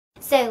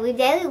So we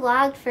daily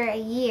vlogged for a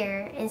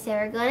year, and so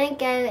we're gonna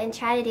go and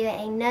try to do it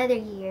another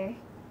year.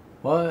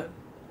 What?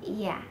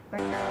 Yeah.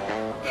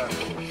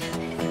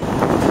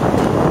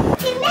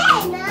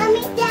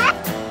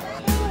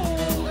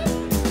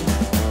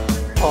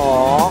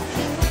 Aww.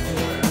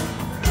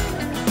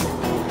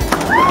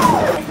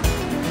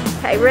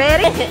 Okay,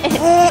 ready?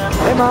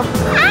 Hey, Mom.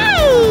 Hi!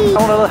 I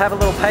want to have a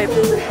little paper.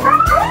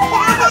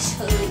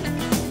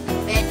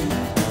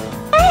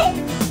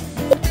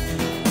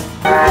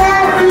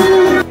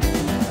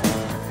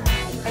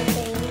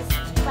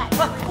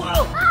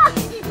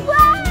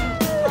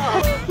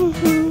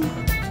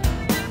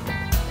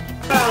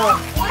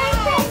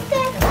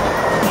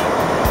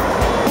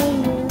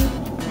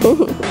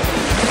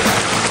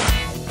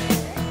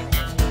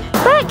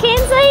 Look,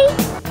 Kinsley!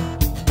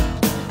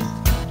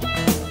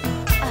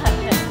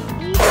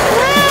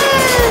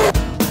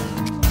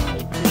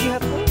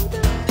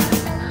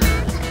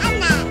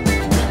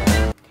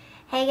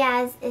 Hey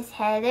guys, it's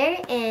Heather,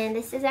 and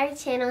this is our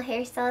channel,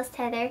 Hairstylist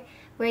Heather,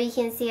 where you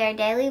can see our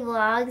daily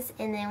vlogs,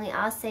 and then we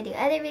also do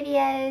other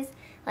videos,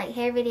 like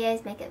hair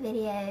videos, makeup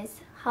videos,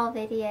 haul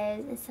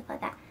videos, and stuff like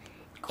that.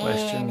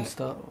 Question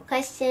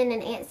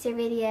and answer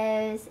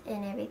videos,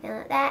 and everything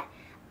like that.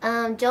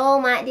 Joel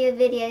might do a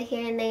video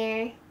here and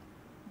there,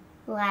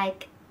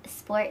 like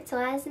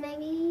sports-wise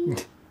maybe.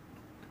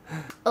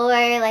 Or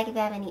like if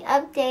you have any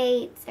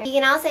updates. You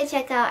can also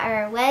check out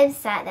our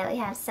website that we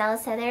have,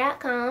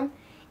 HairStylistHeather.com.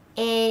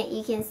 And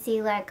you can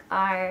see like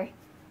our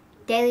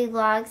daily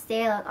vlogs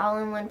there, like all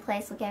in one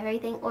place. We have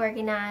everything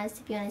organized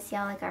if you want to see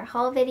all like our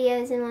haul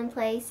videos in one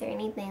place or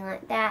anything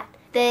like that.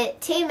 The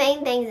two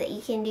main things that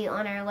you can do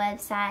on our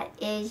website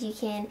is you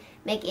can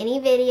make any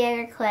video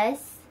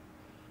requests.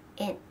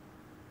 And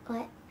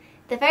what?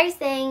 The first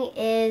thing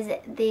is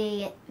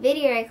the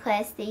video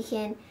request that you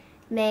can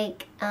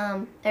make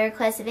a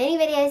request of any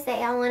videos that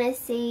y'all want to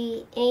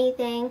see,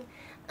 anything,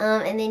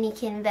 and then you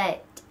can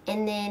vote.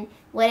 And then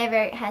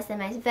whatever has the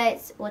most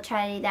votes, we'll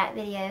try to do that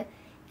video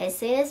as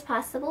soon as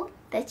possible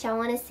that y'all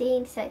want to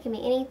see. So it can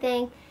be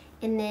anything,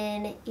 and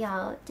then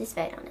y'all just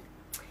vote on it.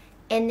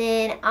 And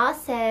then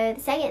also the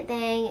second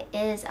thing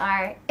is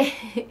our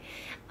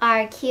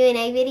our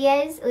Q&A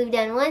videos. We've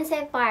done one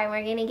so far, and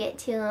we're gonna get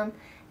to them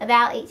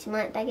about each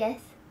month, I guess.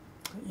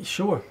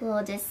 Sure.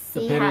 We'll just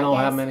see depending how it on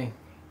goes. how many.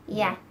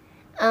 Yeah.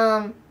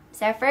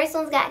 So our first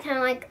one's got kind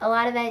of like a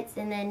lot of votes,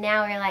 and then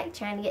now we're like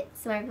trying to get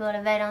some more people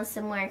to vote on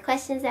some more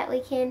questions that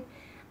we can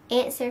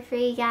answer for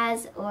you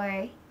guys.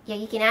 Or yeah,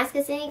 you can ask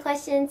us any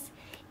questions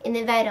and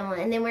then vote on one.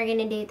 And then we're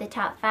gonna do the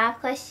top 5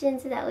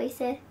 questions. Is that what you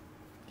said?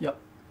 Yep.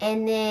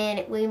 And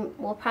then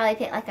we'll probably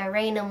pick like a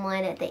random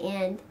one at the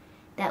end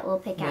that we'll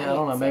pick out. Yeah, I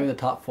don't know. Maybe the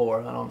top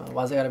 4. I don't know.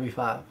 Why's it got to be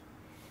 5?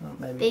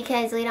 Maybe.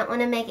 Because we don't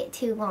want to make it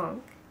too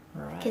long.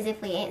 Right. Because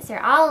if we answer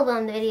all of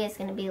them, the video is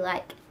gonna be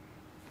like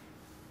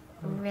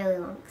really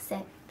long.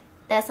 So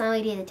that's why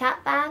we do the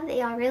top 5 that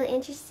y'all are really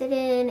interested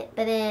in.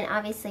 But then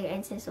obviously your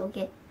answers will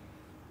get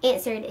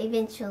answered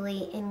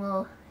eventually, and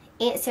we'll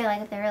answer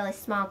like if they're really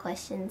small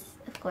questions,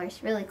 of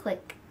course, really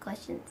quick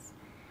questions.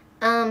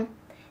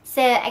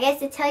 So I guess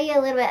to tell you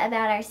a little bit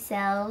about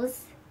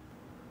ourselves.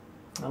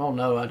 I don't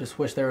know. I just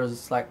wish there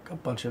was like a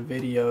bunch of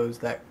videos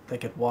that they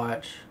could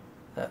watch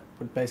that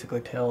would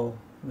basically tell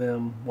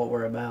them what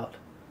we're about,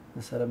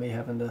 instead of me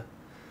having to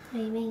What do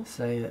you mean?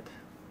 say it.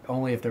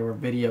 Only if there were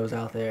videos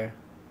out there.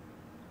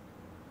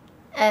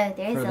 Oh,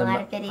 there's a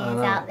lot of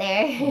videos out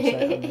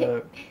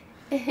there.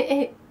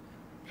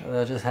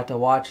 They'll just have to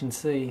watch and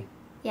see.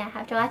 Yeah,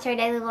 have to watch our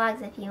daily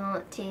vlogs if you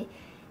want to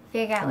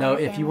figure out what No, our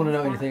if you want to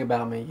know family's anything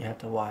about me, you have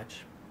to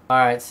watch.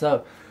 Alright,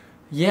 so,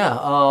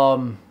 yeah,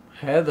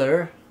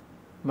 Heather,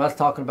 am I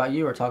talking about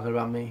you or talking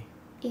about me?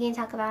 You can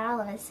talk about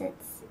all of us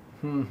since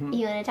you want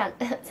to talk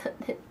about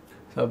something.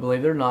 So,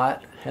 believe it or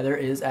not, Heather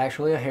is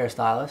actually a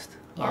hairstylist.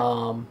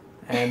 Yep.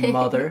 And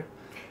mother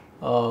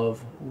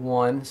of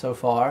 1 so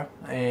far,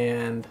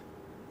 and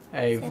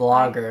a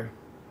vlogger,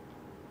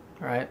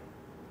 right?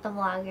 A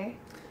vlogger.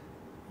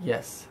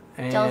 Yes.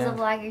 And Joel's a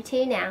vlogger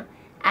too now.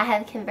 I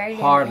have converted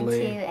him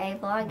hardly into a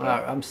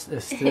vlogger. I'm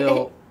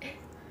still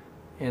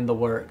in the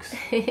works.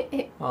 You're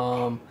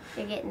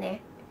getting there.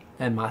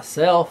 And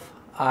myself,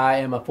 I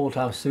am a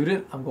full-time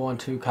student. I'm going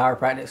to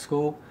chiropractic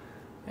school,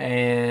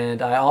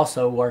 and I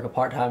also work a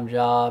part-time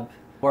job,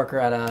 worker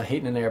at a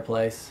heating and air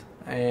place,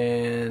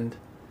 and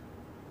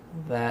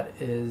that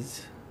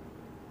is.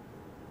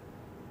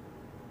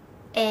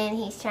 And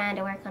he's trying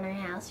to work on our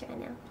house right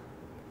now.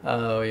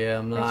 Oh yeah,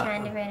 I'm not. We're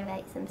trying to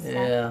renovate some stuff.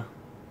 Yeah.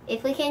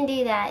 If we can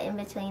do that in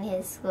between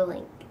his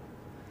schooling.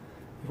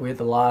 If we hit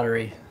the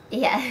lottery.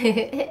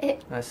 Yeah.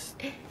 That's.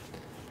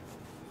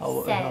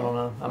 So, I don't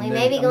know. I'm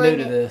may be new going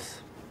to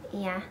this.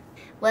 Yeah.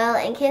 Well,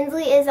 and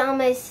Kinsley is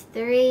almost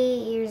 3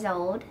 years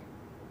old.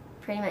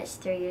 Pretty much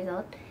 3 years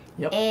old.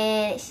 Yep.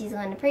 And she's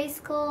going to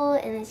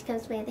preschool, and then she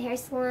comes to me at the hair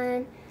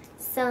salon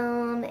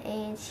some,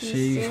 and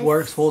she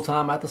works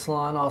full-time at the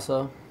salon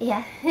also.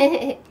 Yeah.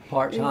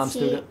 Part-time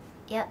student.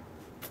 Yep.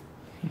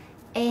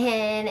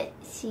 And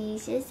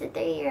she's just a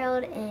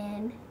 3-year-old,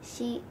 and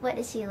what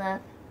does she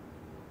love?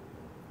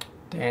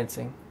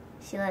 Dancing.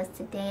 She loves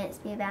to dance,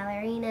 be a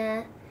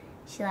ballerina.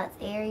 She likes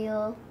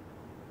Ariel.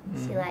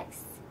 She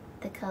likes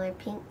the color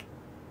pink.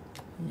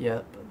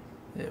 Yep.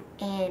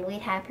 And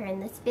we'd have her in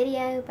this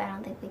video, but I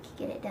don't think we could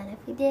get it done if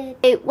we did.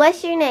 Hey,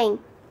 what's your name?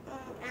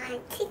 I'm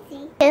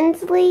Kinsley.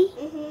 Kinsley?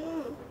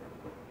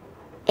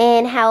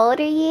 And how old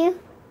are you?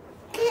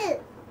 2.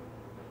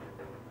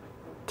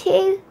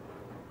 2?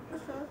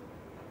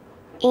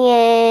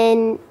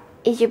 And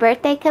is your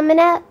birthday coming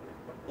up?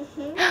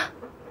 You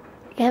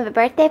have a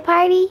birthday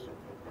party?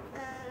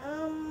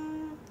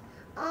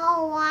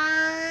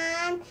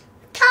 One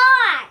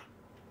toy.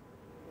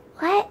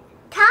 What?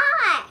 Toy.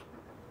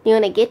 You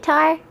want a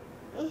guitar?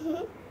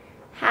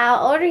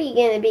 How old are you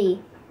gonna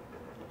be?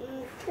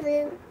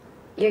 2.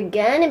 You're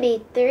gonna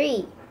be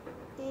 3.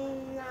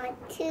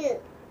 Not 2.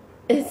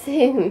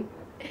 Soon.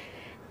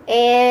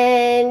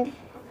 And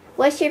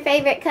what's your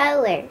favorite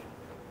color?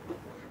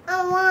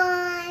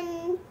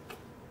 One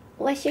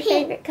What's your Pink.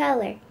 favorite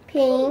color?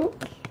 Pink.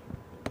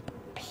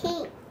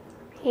 pink.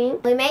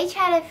 Pink. We may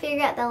try to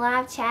figure out the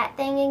live chat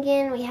thing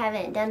again. We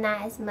haven't done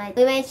that as much.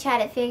 We may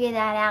try to figure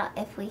that out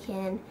if we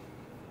can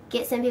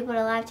get some people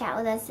to live chat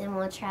with us, and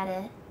we'll try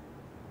to,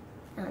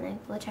 I don't know,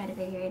 we'll try to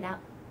figure it out.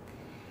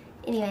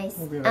 Anyways,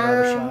 We'll give it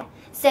another shot.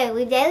 So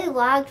we daily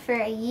vlogged for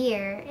a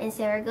year, and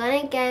so we're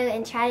going to go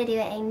and try to do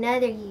it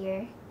another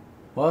year.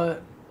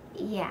 What?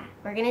 Yeah,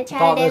 we're going to I try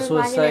thought to daily this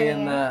was vlog another saying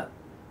year. that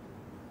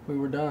we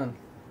were done.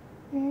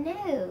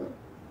 No,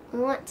 we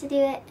want to do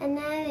it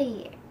another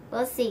year.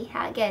 We'll see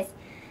how it goes.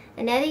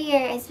 Another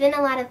year. It's been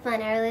a lot of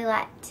fun. I really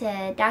like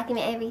to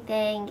document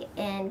everything,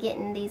 and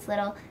getting these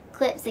little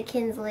clips of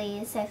Kinsley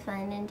is so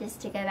fun, and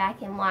just to go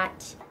back and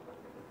watch.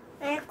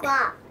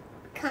 O'clock.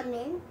 Come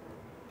in.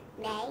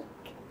 Like,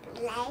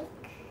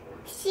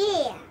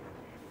 share.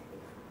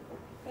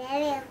 There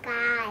you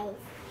guys.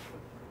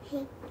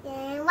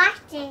 You're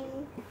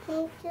watching.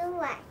 Thanks for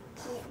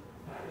watching.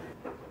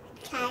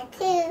 Try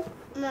 2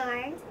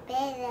 more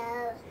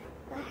videos.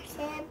 Watch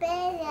the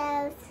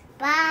videos.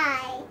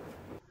 Bye.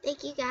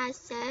 Thank you guys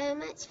so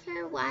much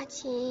for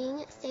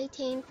watching. Stay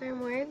tuned for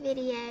more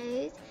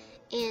videos,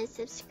 and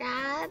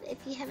subscribe if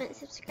you haven't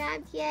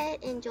subscribed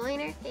yet, and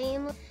join our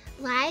family.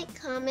 Like,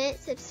 comment,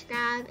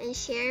 subscribe, and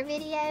share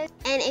videos.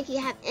 And if you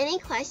have any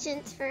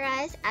questions for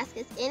us, ask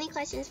us any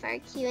questions for our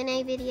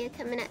Q&A video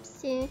coming up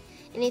soon.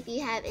 And if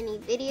you have any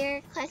video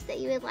requests that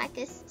you would like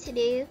us to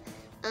do,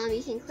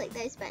 you can click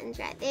those buttons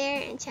right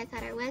there and check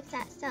out our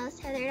website,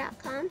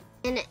 HairStylistHeather.com.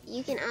 And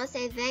you can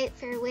also vote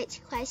for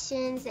which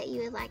questions that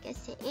you would like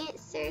us to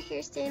answer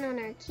here soon on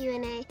our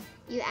Q&A.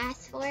 You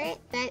ask for it.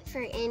 Vote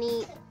for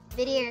any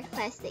video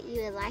requests that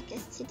you would like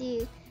us to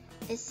do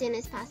as soon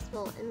as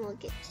possible, and we'll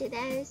get to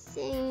those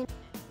soon.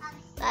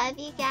 Love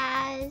you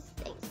guys.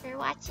 Thanks for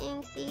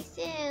watching. See you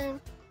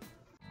soon.